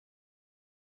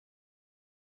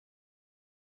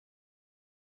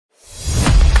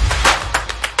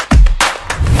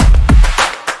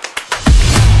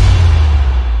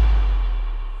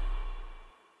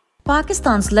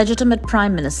Pakistan's legitimate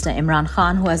Prime Minister Imran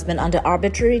Khan, who has been under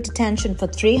arbitrary detention for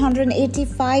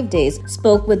 385 days,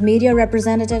 spoke with media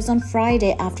representatives on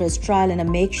Friday after his trial in a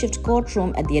makeshift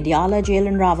courtroom at the Adiala jail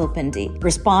in Rawalpindi.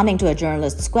 Responding to a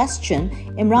journalist's question,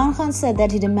 Imran Khan said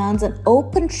that he demands an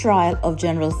open trial of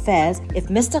general affairs if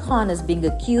Mr. Khan is being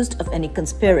accused of any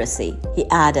conspiracy. He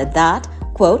added that,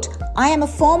 quote, "I am a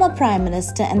former Prime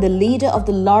Minister and the leader of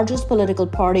the largest political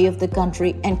party of the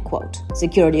country," end quote.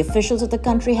 Security officials of the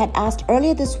country had asked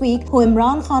earlier this week who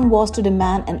Imran Khan was to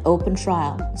demand an open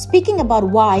trial. Speaking about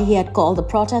why he had called the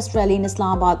protest rally in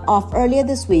Islamabad off earlier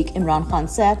this week, Imran Khan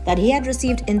said that he had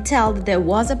received intel that there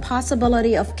was a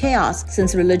possibility of chaos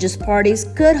since religious parties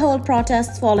could hold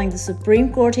protests following the Supreme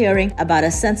Court hearing about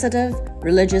a sensitive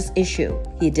religious issue.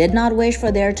 He did not wish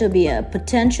for there to be a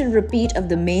potential repeat of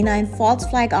the May 9 false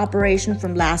flag operation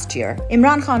from last year.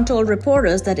 Imran Khan told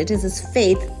reporters that it is his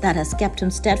faith that has kept him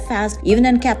steadfast even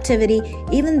in captivity,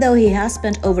 even though he has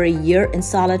spent over a year in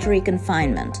solitary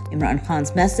confinement. Imran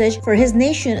Khan's message for his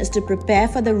nation is to prepare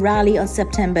for the rally on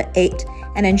September 8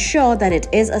 and ensure that it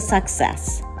is a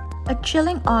success. A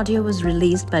chilling audio was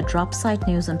released by Dropsite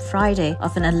News on Friday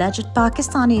of an alleged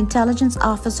Pakistani intelligence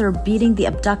officer beating the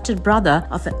abducted brother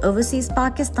of an overseas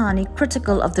Pakistani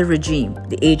critical of the regime.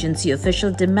 The agency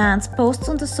official demands posts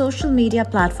on the social media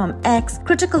platform X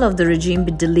critical of the regime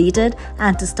be deleted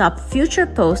and to stop future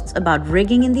posts about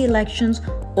rigging in the elections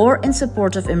or in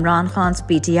support of Imran Khan's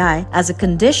PTI as a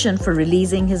condition for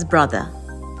releasing his brother.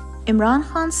 Imran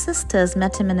Khan's sisters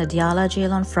met him in Adiala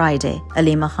jail on Friday.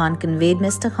 Alima Khan conveyed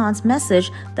Mr. Khan's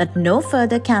message that no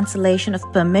further cancellation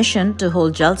of permission to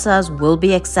hold jalsas will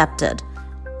be accepted.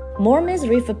 More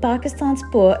misery for Pakistan's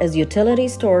poor as utility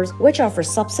stores, which offer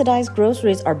subsidized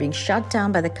groceries, are being shut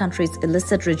down by the country's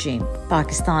illicit regime.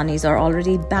 Pakistanis are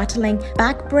already battling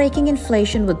back-breaking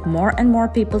inflation, with more and more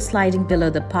people sliding below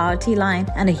the poverty line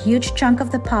and a huge chunk of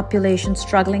the population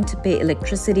struggling to pay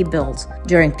electricity bills.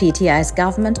 During PTI's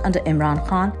government under Imran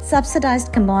Khan,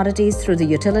 subsidized commodities through the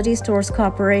utility stores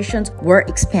corporations were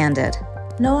expanded.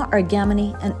 Noa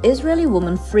Argamani, an Israeli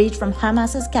woman freed from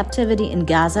Hamas's captivity in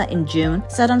Gaza in June,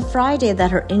 said on Friday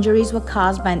that her injuries were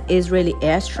caused by an Israeli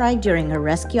airstrike during her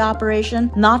rescue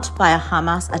operation, not by a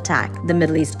Hamas attack. The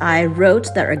Middle East Eye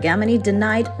wrote that Argamani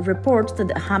denied reports that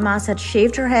the Hamas had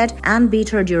shaved her head and beat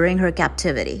her during her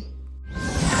captivity.